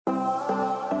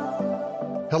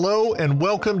Hello and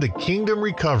welcome to Kingdom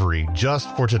Recovery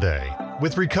Just for Today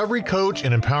with recovery coach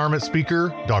and empowerment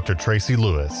speaker, Dr. Tracy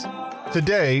Lewis.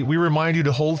 Today, we remind you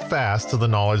to hold fast to the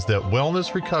knowledge that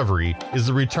wellness recovery is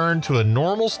the return to a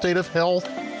normal state of health,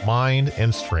 mind,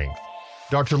 and strength.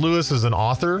 Dr. Lewis is an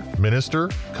author, minister,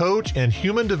 coach, and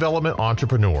human development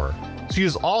entrepreneur. She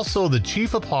is also the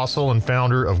chief apostle and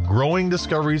founder of Growing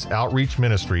Discoveries Outreach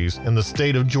Ministries in the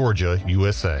state of Georgia,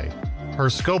 USA. Her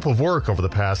scope of work over the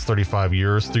past 35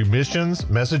 years through missions,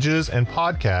 messages, and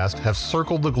podcasts have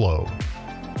circled the globe.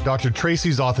 Dr.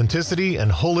 Tracy's authenticity and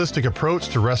holistic approach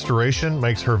to restoration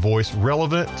makes her voice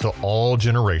relevant to all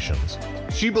generations.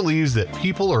 She believes that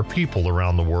people are people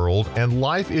around the world and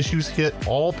life issues hit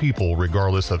all people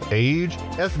regardless of age,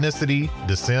 ethnicity,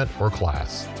 descent, or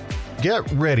class. Get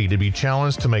ready to be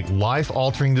challenged to make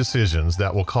life-altering decisions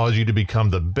that will cause you to become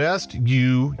the best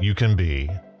you can be.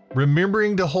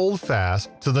 Remembering to hold fast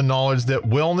to the knowledge that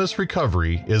wellness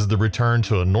recovery is the return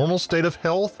to a normal state of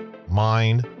health,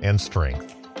 mind, and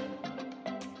strength.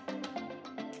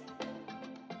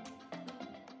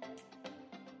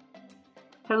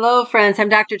 Hello, friends. I'm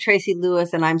Dr. Tracy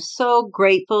Lewis, and I'm so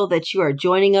grateful that you are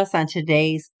joining us on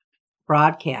today's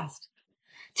broadcast.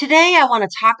 Today, I want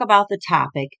to talk about the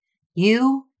topic,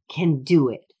 you can do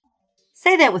it.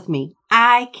 Say that with me.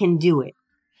 I can do it.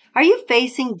 Are you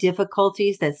facing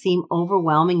difficulties that seem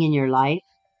overwhelming in your life?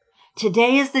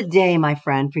 Today is the day, my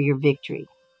friend, for your victory.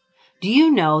 Do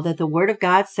you know that the Word of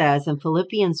God says in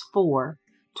Philippians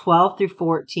 4:12 through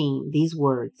 14, these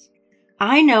words,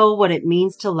 I know what it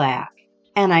means to lack,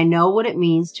 and I know what it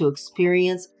means to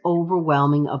experience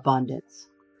overwhelming abundance.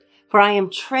 For I am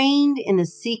trained in the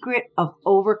secret of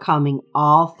overcoming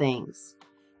all things,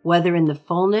 whether in the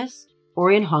fullness or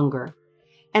in hunger.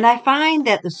 And I find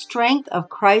that the strength of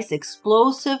Christ's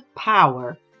explosive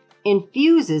power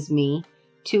infuses me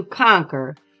to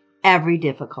conquer every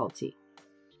difficulty.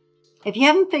 If you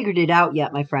haven't figured it out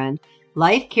yet, my friend,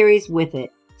 life carries with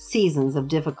it seasons of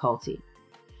difficulty.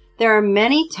 There are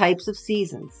many types of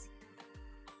seasons.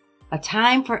 A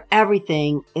time for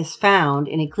everything is found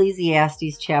in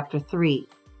Ecclesiastes chapter 3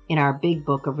 in our big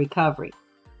book of recovery.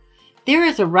 There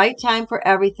is a right time for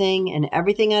everything, and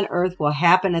everything on earth will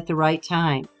happen at the right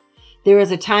time. There is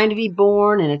a time to be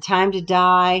born and a time to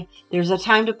die. There's a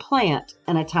time to plant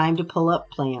and a time to pull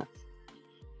up plants.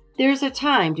 There's a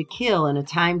time to kill and a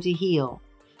time to heal.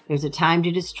 There's a time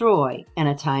to destroy and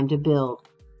a time to build.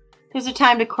 There's a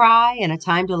time to cry and a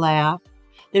time to laugh.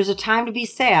 There's a time to be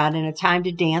sad and a time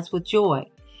to dance with joy.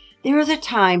 There is a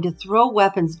time to throw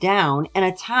weapons down and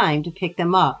a time to pick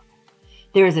them up.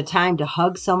 There is a time to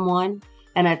hug someone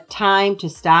and a time to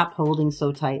stop holding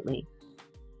so tightly.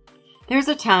 There's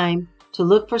a time to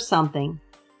look for something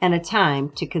and a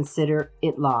time to consider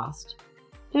it lost.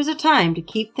 There's a time to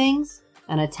keep things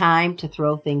and a time to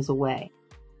throw things away.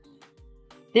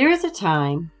 There is a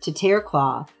time to tear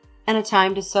cloth and a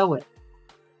time to sew it.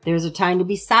 There's a time to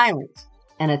be silent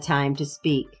and a time to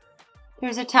speak.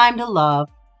 There's a time to love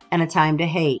and a time to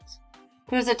hate.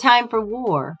 There's a time for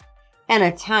war and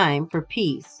a time for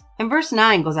peace. And verse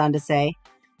 9 goes on to say,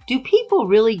 do people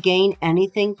really gain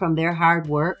anything from their hard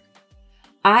work?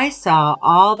 I saw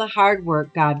all the hard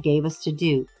work God gave us to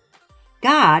do.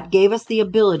 God gave us the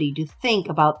ability to think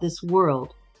about this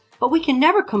world, but we can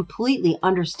never completely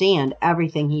understand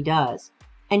everything He does.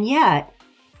 And yet,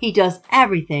 He does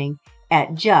everything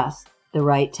at just the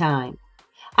right time.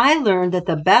 I learned that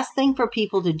the best thing for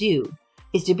people to do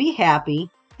is to be happy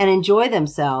and enjoy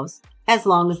themselves as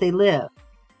long as they live.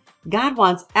 God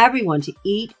wants everyone to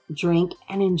eat, drink,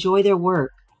 and enjoy their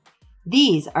work.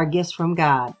 These are gifts from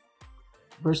God.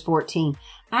 Verse 14,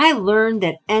 I learned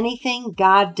that anything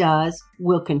God does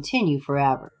will continue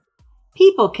forever.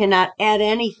 People cannot add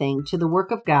anything to the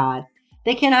work of God.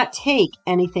 They cannot take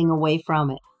anything away from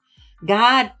it.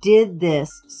 God did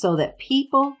this so that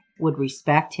people would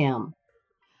respect Him.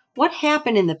 What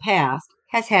happened in the past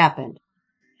has happened,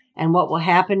 and what will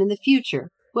happen in the future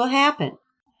will happen.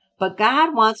 But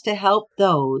God wants to help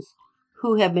those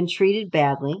who have been treated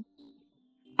badly.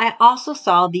 I also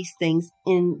saw these things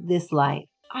in this life.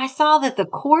 I saw that the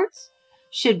courts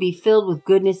should be filled with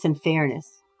goodness and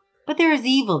fairness, but there is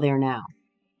evil there now.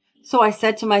 So I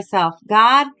said to myself,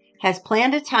 God has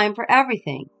planned a time for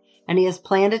everything, and He has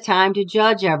planned a time to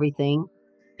judge everything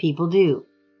people do.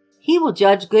 He will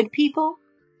judge good people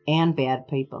and bad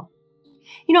people.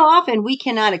 You know, often we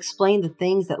cannot explain the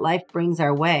things that life brings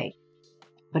our way.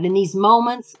 But in these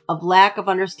moments of lack of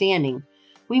understanding,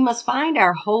 we must find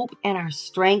our hope and our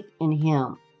strength in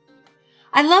Him.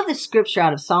 I love the scripture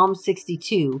out of Psalm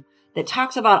 62 that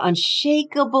talks about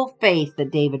unshakable faith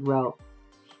that David wrote.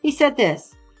 He said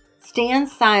this, stand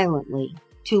silently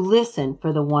to listen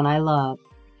for the one I love.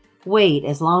 Wait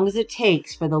as long as it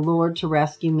takes for the Lord to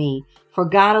rescue me, for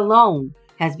God alone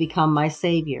has become my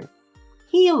Savior.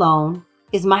 He alone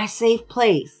is my safe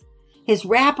place. His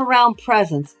wraparound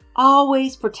presence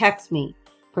always protects me,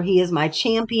 for He is my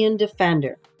champion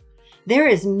defender. There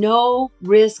is no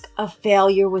risk of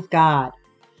failure with God.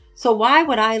 So why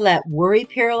would I let worry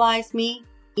paralyze me,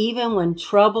 even when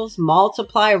troubles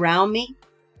multiply around me?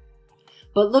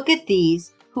 But look at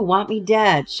these who want me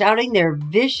dead, shouting their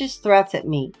vicious threats at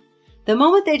me. The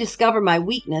moment they discover my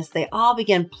weakness, they all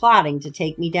begin plotting to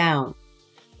take me down.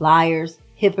 Liars,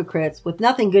 hypocrites, with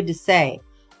nothing good to say.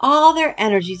 All their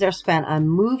energies are spent on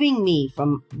moving me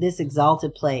from this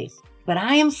exalted place. But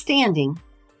I am standing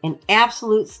in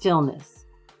absolute stillness,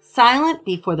 silent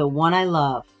before the one I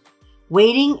love,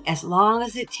 waiting as long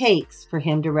as it takes for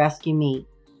Him to rescue me.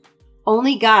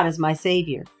 Only God is my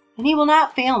Savior, and He will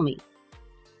not fail me.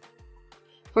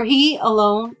 For He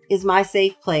alone is my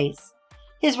safe place.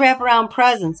 His wraparound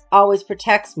presence always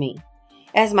protects me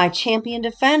as my champion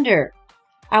defender.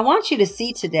 I want you to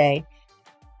see today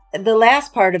the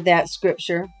last part of that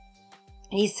scripture.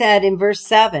 He said in verse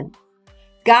 7,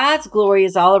 God's glory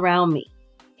is all around me.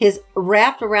 His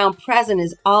wrapped around presence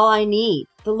is all I need.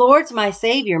 The Lord's my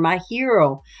Savior, my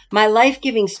hero, my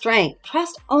life-giving strength.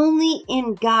 Trust only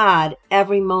in God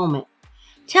every moment.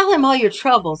 Tell Him all your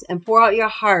troubles and pour out your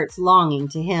heart's longing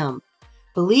to Him.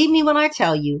 Believe me when I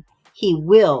tell you, He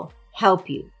will help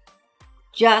you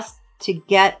just to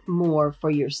get more for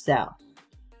yourself.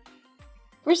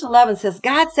 Verse 11 says,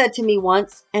 God said to me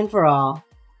once and for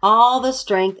all the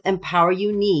strength and power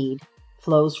you need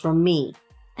flows from me.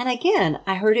 And again,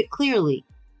 I heard it clearly.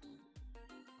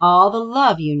 All the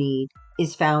love you need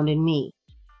is found in me.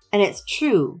 And it's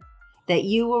true that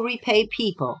you will repay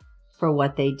people for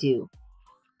what they do.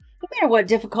 No matter what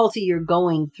difficulty you're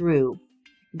going through,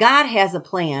 God has a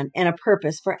plan and a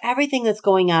purpose for everything that's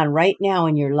going on right now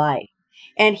in your life.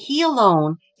 And He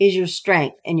alone is your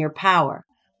strength and your power.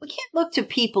 We can't look to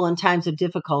people in times of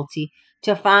difficulty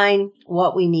to find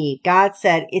what we need. God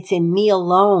said, it's in me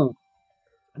alone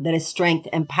that is strength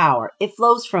and power. It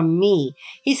flows from me.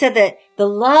 He said that the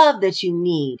love that you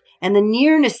need and the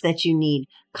nearness that you need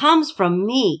comes from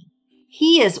me.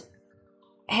 He has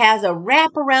a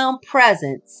wraparound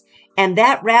presence, and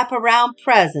that wraparound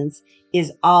presence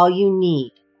is all you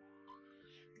need.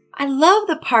 I love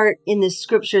the part in the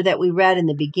scripture that we read in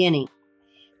the beginning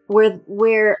where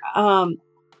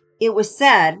it was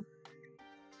said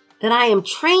that I am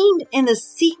trained in the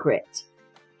secret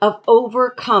of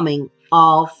overcoming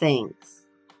all things.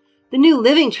 The New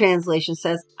Living Translation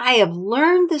says, I have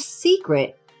learned the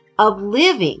secret of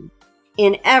living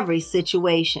in every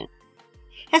situation.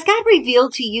 Has God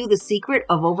revealed to you the secret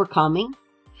of overcoming?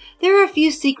 There are a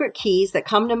few secret keys that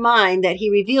come to mind that He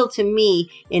revealed to me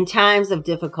in times of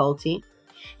difficulty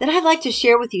that I'd like to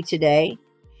share with you today,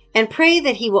 and pray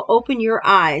that He will open your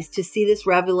eyes to see this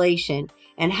revelation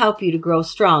and help you to grow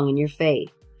strong in your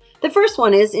faith. The first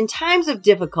one is, in times of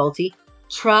difficulty,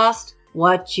 trust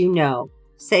what you know.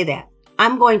 Say that.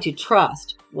 I'm going to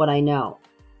trust what I know.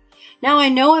 Now I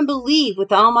know and believe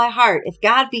with all my heart, if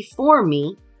God be for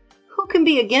me, who can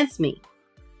be against me?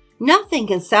 Nothing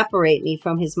can separate me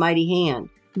from His mighty hand,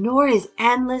 nor His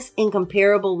endless,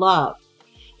 incomparable love.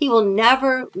 He will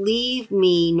never leave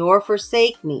me nor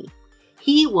forsake me.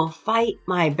 He will fight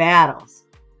my battles.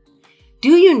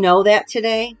 Do you know that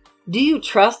today? Do you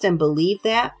trust and believe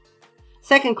that?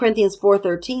 2 Corinthians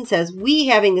 4:13 says, we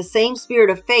having the same spirit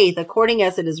of faith, according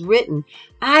as it is written,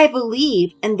 I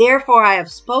believe, and therefore I have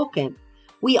spoken.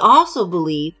 We also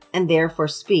believe, and therefore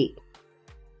speak.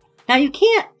 Now you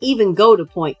can't even go to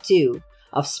point 2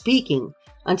 of speaking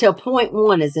until point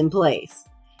 1 is in place.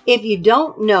 If you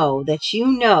don't know that you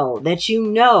know that you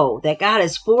know that God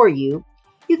is for you,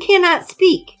 you cannot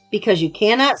speak, because you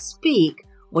cannot speak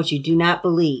what you do not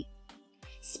believe.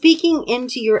 Speaking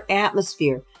into your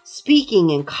atmosphere,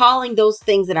 speaking and calling those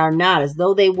things that are not as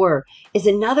though they were, is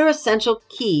another essential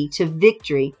key to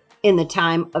victory in the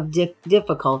time of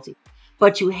difficulty.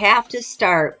 But you have to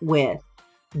start with,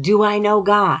 do I know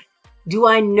God? Do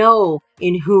I know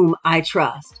in whom I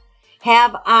trust?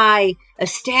 Have I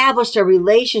established a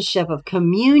relationship of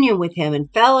communion with Him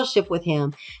and fellowship with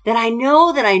Him, that I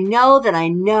know that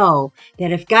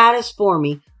if God is for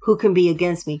me, who can be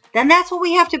against me? Then that's what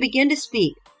we have to begin to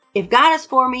speak. If God is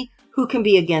for me, who can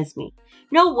be against me?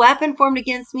 No weapon formed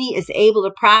against me is able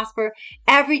to prosper.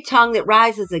 Every tongue that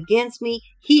rises against me,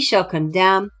 He shall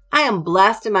condemn. I am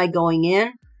blessed in my going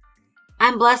in.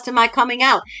 I'm blessed in my coming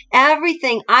out.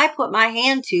 Everything I put my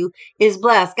hand to is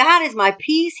blessed. God is my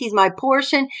peace. He's my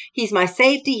portion. He's my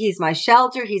safety. He's my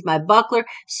shelter. He's my buckler.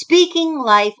 Speaking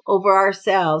life over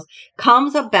ourselves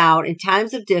comes about in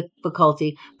times of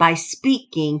difficulty by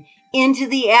speaking into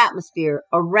the atmosphere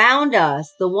around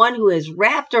us, the one who has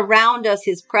wrapped around us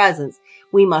his presence.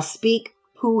 We must speak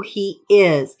who he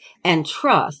is and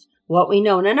trust what we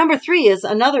know. Now, number 3 is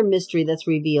another mystery that's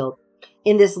revealed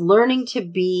in this learning to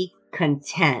be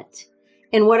content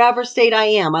in whatever state I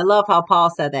am. I love how Paul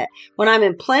said that. When I'm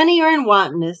in plenty or in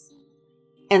wantonness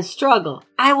and struggle,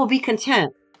 I will be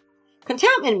content.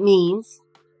 Contentment means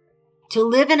to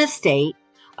live in a state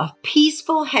of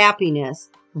peaceful happiness,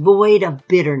 void of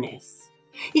bitterness.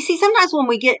 You see, sometimes when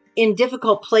we get in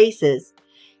difficult places,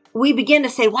 we begin to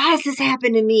say, why does this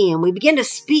happen to me? And we begin to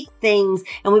speak things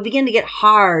and we begin to get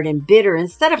hard and bitter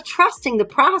instead of trusting the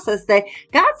process that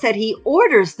God said he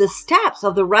orders the steps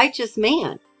of the righteous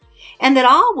man and that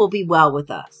all will be well with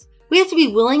us. We have to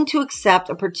be willing to accept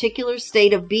a particular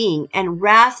state of being and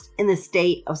rest in the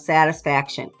state of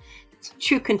satisfaction. That's what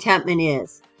true contentment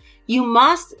is. You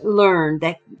must learn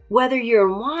that whether you're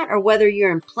in want or whether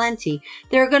you're in plenty,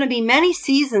 there are going to be many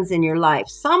seasons in your life.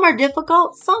 Some are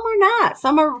difficult, some are not.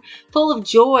 Some are full of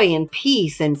joy and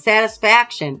peace and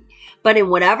satisfaction. But in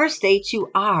whatever state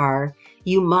you are,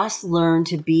 you must learn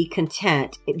to be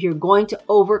content if you're going to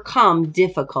overcome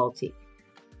difficulty.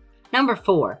 Number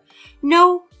 4,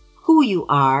 know who you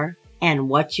are and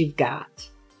what you've got.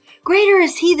 Greater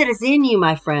is he that is in you,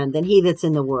 my friend, than he that's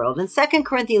in the world. And 2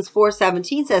 Corinthians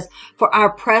 4:17 says, for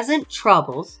our present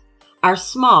troubles are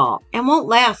small and won't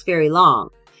last very long.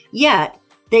 Yet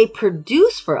they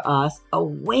produce for us a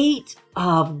weight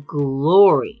of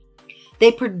glory.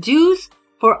 They produce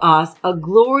for us a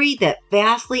glory that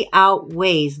vastly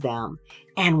outweighs them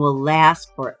and will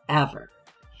last forever.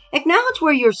 Acknowledge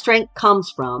where your strength comes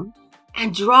from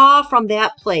and draw from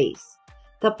that place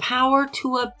the power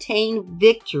to obtain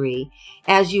victory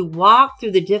as you walk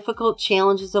through the difficult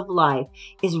challenges of life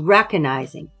is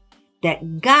recognizing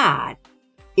that God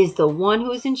is the one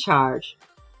who is in charge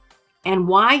and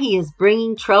why he is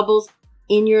bringing troubles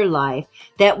in your life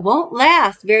that won't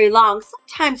last very long.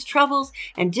 Sometimes troubles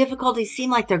and difficulties seem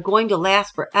like they're going to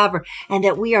last forever and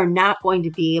that we are not going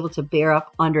to be able to bear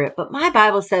up under it. But my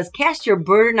Bible says, cast your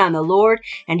burden on the Lord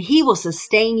and he will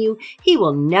sustain you. He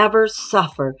will never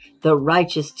suffer the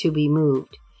righteous to be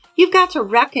moved. You've got to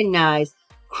recognize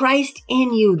Christ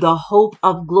in you, the hope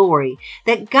of glory,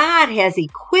 that God has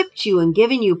equipped you and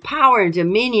given you power and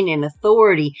dominion and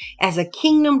authority as a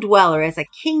kingdom dweller, as a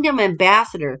kingdom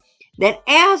ambassador, that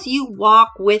as you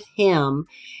walk with him,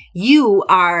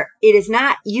 it is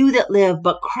not you that live,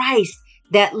 but Christ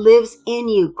that lives in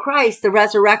you. Christ, the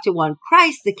resurrected one.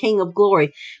 Christ, the King of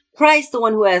glory. Christ, the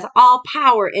one who has all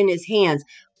power in his hands.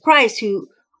 Christ, who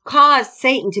caused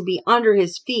Satan to be under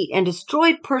his feet and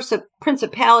destroyed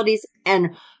principalities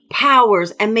and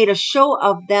powers and made a show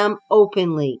of them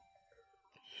openly.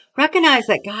 Recognize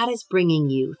that God is bringing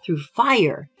you through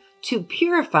fire to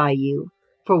purify you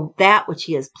for that which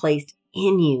he has placed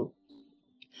in you.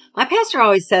 My pastor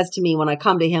always says to me when I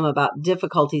come to him about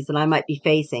difficulties that I might be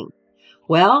facing,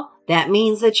 well, that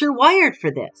means that you're wired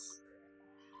for this.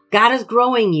 God is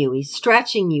growing you. He's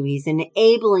stretching you. He's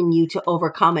enabling you to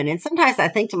overcome it. And sometimes I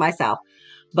think to myself,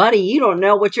 buddy, you don't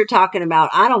know what you're talking about.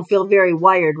 I don't feel very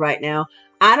wired right now.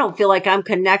 I don't feel like I'm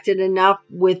connected enough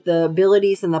with the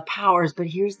abilities and the powers. But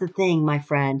here's the thing, my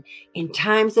friend. In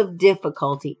times of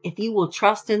difficulty, if you will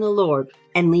trust in the Lord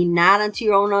and lean not unto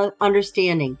your own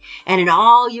understanding, and in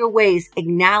all your ways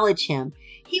acknowledge him,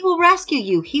 he will rescue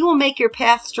you. He will make your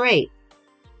path straight.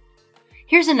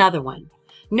 Here's another one.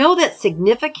 Know that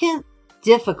significant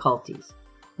difficulties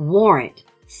warrant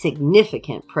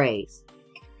significant praise.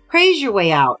 Praise your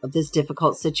way out of this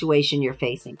difficult situation you're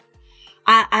facing.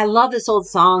 I love this old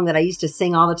song that I used to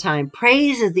sing all the time.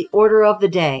 Praise is the order of the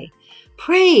day.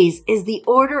 Praise is the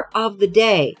order of the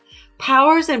day.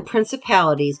 Powers and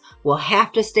principalities will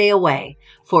have to stay away,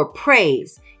 for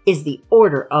praise is the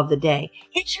order of the day.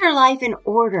 Get your life in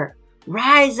order.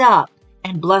 Rise up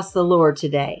and bless the Lord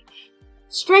today.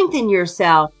 Strengthen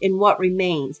yourself in what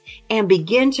remains and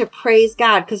begin to praise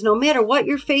God, because no matter what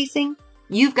you're facing,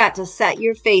 you've got to set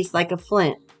your face like a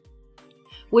flint,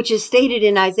 which is stated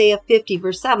in Isaiah 50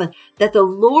 verse 7, that the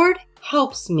Lord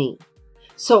helps me,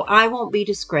 so I won't be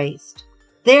disgraced.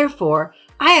 Therefore,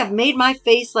 I have made my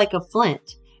face like a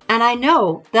flint, and I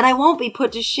know that I won't be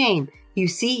put to shame. You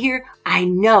see here, I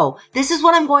know. This is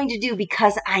what I'm going to do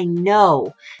because I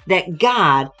know that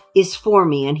God is for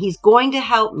me and he's going to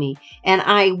help me and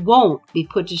I won't be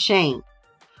put to shame.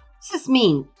 What does this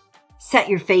mean? Set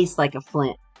your face like a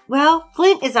flint. Well,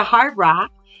 flint is a hard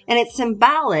rock, and it's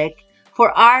symbolic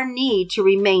for our need to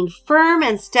remain firm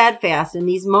and steadfast in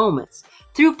these moments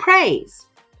through praise,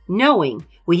 knowing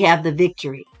we have the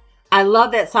victory. I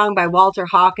love that song by Walter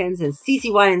Hawkins, and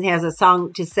CeCe Winans has a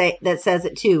song that says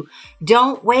it too.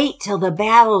 Don't wait till the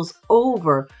battle's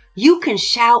over. You can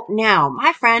shout now.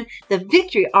 My friend, the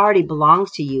victory already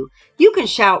belongs to you. You can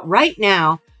shout right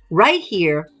now, right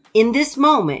here, in this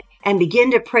moment, and begin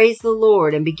to praise the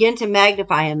Lord and begin to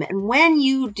magnify Him. And when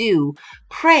you do,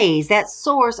 praise, that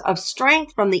source of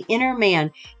strength from the inner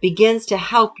man, begins to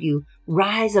help you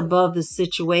rise above the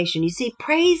situation. You see,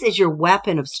 praise is your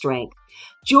weapon of strength.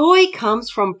 Joy comes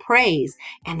from praise,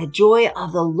 and the joy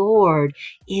of the Lord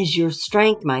is your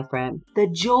strength, my friend. The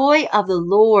joy of the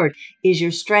Lord is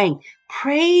your strength.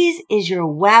 Praise is your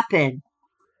weapon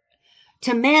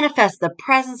to manifest the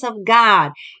presence of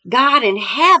God. God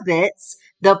inhabits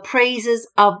the praises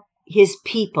of His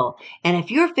people. And if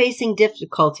you're facing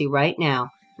difficulty right now,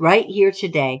 right here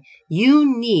today,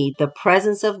 you need the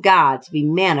presence of God to be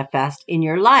manifest in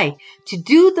your life, to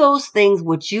do those things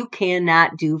which you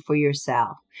cannot do for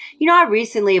yourself. You know, I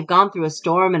recently have gone through a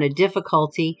storm and a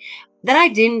difficulty that I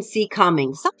didn't see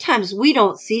coming. Sometimes we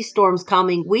don't see storms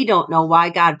coming. We don't know why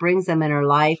God brings them in our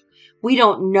life. We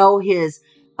don't know His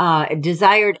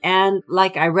desired end.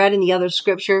 Like I read in the other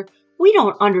scripture, we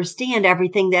don't understand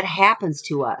everything that happens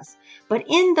to us. But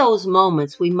in those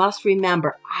moments, we must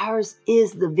remember ours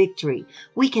is the victory.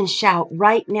 We can shout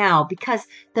right now because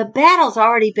the battle's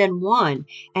already been won,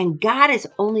 and God is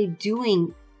only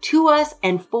doing to us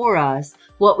and for us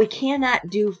what we cannot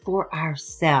do for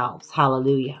ourselves.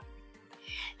 Hallelujah.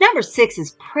 Number 6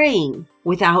 is praying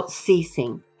without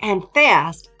ceasing and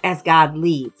fast as God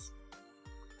leads.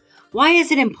 Why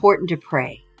is it important to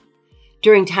pray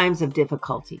during times of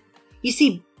difficulty? You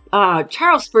see,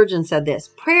 Charles Spurgeon said this: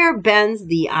 prayer bends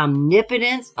the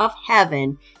omnipotence of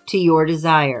heaven to your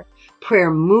desire. Prayer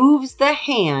moves the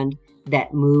hand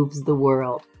that moves the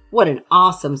world. What an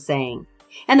awesome saying.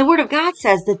 And the Word of God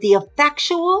says that the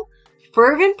effectual,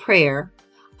 fervent prayer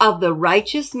of the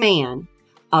righteous man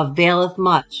availeth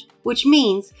much, which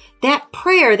means that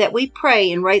prayer that we pray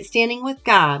in right standing with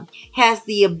God has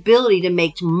the ability to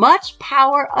make much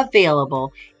power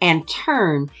available and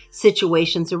turn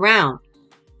situations around.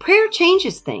 Prayer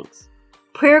changes things.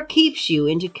 Prayer keeps you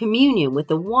into communion with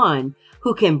the one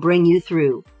who can bring you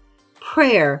through.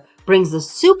 Prayer brings the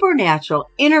supernatural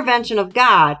intervention of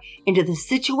God into the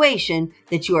situation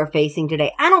that you are facing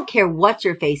today. I don't care what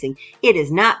you're facing. It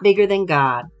is not bigger than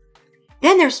God.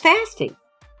 Then there's fasting.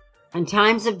 In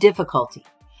times of difficulty,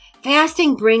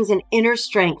 fasting brings an inner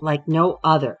strength like no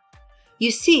other.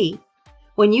 You see,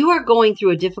 when you are going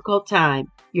through a difficult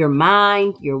time, your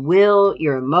mind, your will,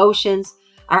 your emotions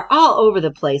are all over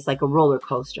the place like a roller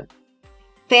coaster.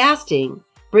 Fasting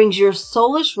brings your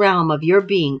soulish realm of your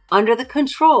being under the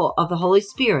control of the Holy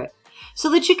Spirit so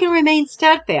that you can remain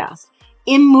steadfast,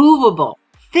 immovable,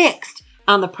 fixed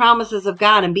on the promises of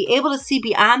God, and be able to see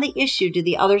beyond the issue to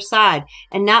the other side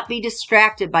and not be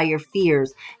distracted by your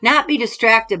fears, not be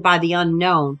distracted by the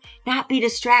unknown, not be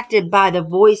distracted by the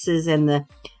voices and the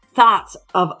thoughts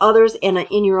of others and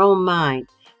in your own mind.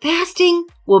 Fasting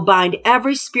will bind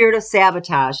every spirit of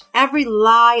sabotage. Every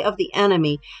lie of the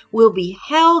enemy will be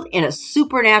held in a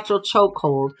supernatural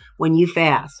chokehold when you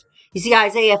fast. You see,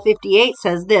 Isaiah 58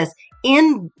 says this: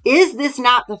 is this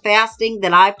not the fasting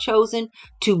that I've chosen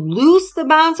to loose the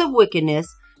bonds of wickedness,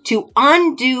 to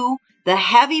undo the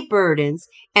heavy burdens,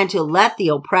 and to let the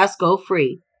oppressed go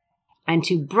free, and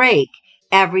to break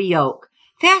every yoke?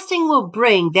 Fasting will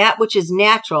bring that which is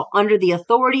natural under the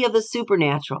authority of the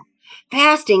supernatural.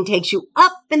 Fasting takes you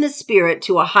up in the spirit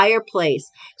to a higher place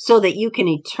so that you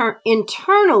can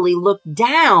internally look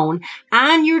down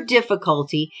on your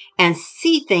difficulty and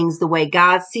see things the way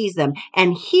God sees them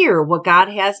and hear what God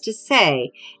has to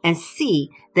say and see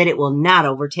that it will not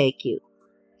overtake you.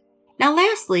 Now,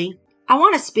 lastly, I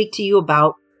want to speak to you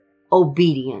about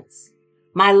obedience.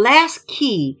 My last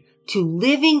key to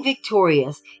living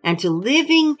victorious and to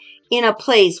living in a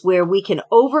place where we can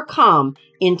overcome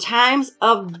in times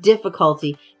of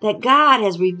difficulty that God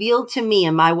has revealed to me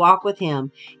in my walk with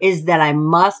Him is that I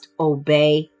must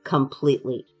obey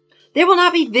completely. There will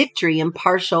not be victory in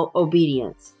partial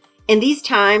obedience. In these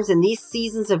times, in these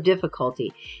seasons of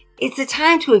difficulty, it's a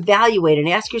time to evaluate and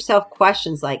ask yourself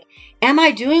questions like, am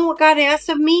I doing what God asks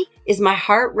of me? Is my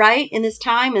heart right in this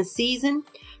time and season?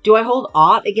 Do I hold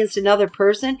aught against another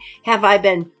person? Have I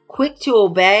been quick to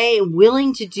obey,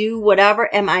 willing to do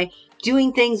whatever? Am I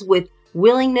doing things with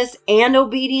willingness and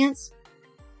obedience?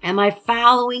 Am I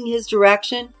following His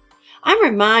direction? I'm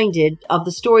reminded of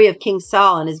the story of King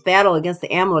Saul and his battle against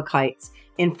the Amalekites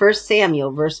in 1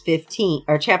 Samuel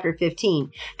chapter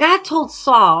 15, God told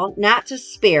Saul not to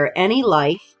spare any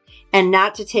life and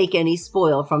not to take any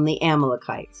spoil from the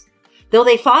Amalekites. Though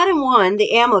they fought and won,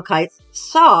 the Amalekites,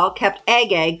 Saul kept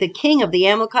Agag, the king of the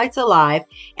Amalekites, alive,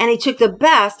 and he took the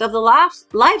best of the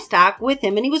livestock with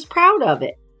him, and he was proud of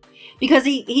it because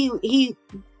he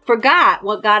forgot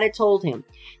what God had told him.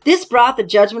 This brought the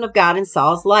judgment of God in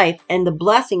Saul's life, and the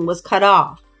blessing was cut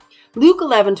off. Luke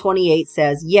 11:28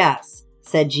 says, "Yes,"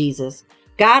 said Jesus,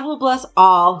 "God will bless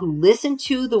all who listen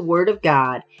to the word of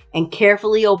God and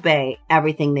carefully obey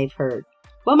everything they've heard."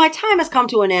 Well, my time has come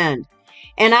to an end,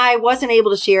 and I wasn't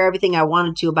able to share everything I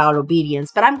wanted to about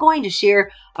obedience, but I'm going to share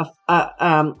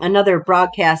another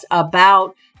broadcast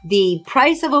about the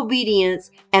price of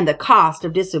obedience and the cost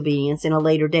of disobedience in a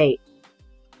later date.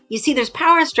 You see, there's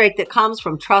power and strength that comes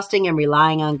from trusting and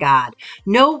relying on God.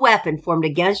 No weapon formed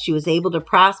against you is able to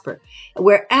prosper.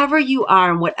 Wherever you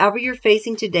are and whatever you're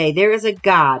facing today, there is a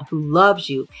God who loves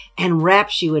you and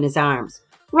wraps you in his arms.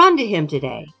 Run to him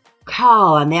today.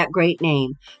 Call on that great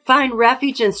name. Find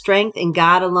refuge and strength in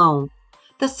God alone.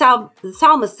 The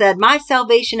psalmist said, "My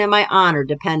salvation and my honor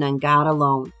depend on God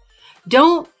alone."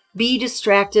 Don't be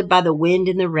distracted by the wind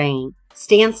and the rain.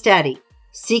 Stand steady.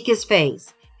 Seek his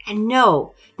face. And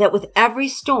know that with every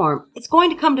storm, it's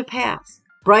going to come to pass.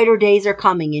 Brighter days are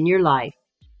coming in your life.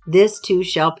 This too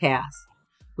shall pass.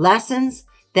 Lessons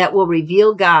that will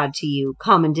reveal God to you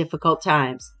come in difficult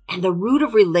times. And the root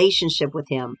of relationship with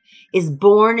him is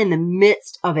born in the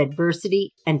midst of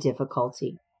adversity and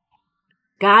difficulty.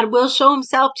 God will show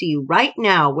himself to you right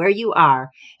now where you are,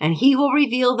 and he will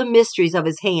reveal the mysteries of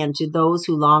his hand to those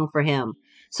who long for him.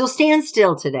 So stand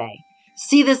still today.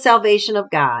 See the salvation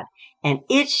of God, and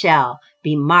it shall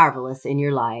be marvelous in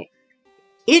your life.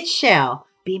 It shall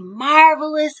be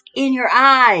marvelous in your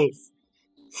eyes.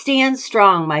 Stand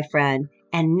strong, my friend,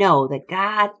 and know that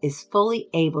God is fully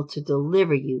able to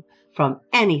deliver you from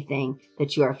anything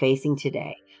that you are facing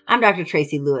today. I'm Dr.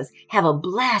 Tracy Lewis. Have a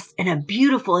blessed and a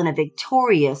beautiful and a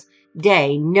victorious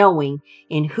day, knowing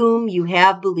in whom you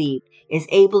have believed is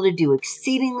able to do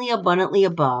exceedingly abundantly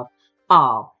above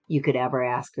all you could ever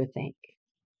ask or think.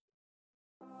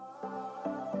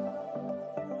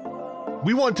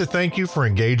 We want to thank you for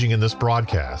engaging in this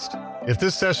broadcast. If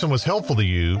this session was helpful to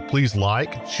you, please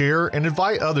like, share, and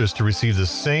invite others to receive the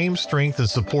same strength and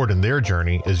support in their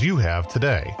journey as you have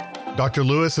today. Dr.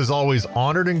 Lewis is always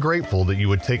honored and grateful that you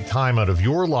would take time out of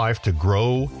your life to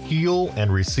grow, heal,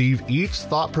 and receive each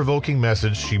thought-provoking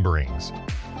message she brings.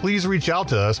 Please reach out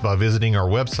to us by visiting our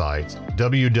websites,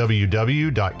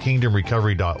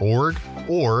 www.kingdomrecovery.org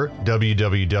or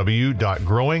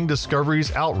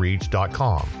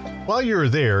www.growingdiscoveriesoutreach.com. While you're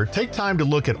there, take time to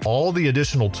look at all the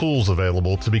additional tools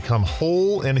available to become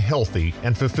whole and healthy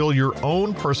and fulfill your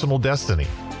own personal destiny.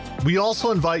 We also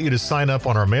invite you to sign up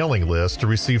on our mailing list to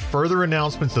receive further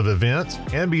announcements of events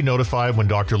and be notified when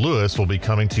Dr. Lewis will be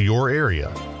coming to your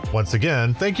area. Once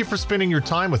again, thank you for spending your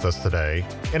time with us today.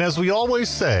 And as we always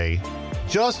say,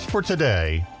 just for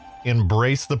today,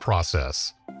 embrace the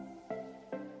process.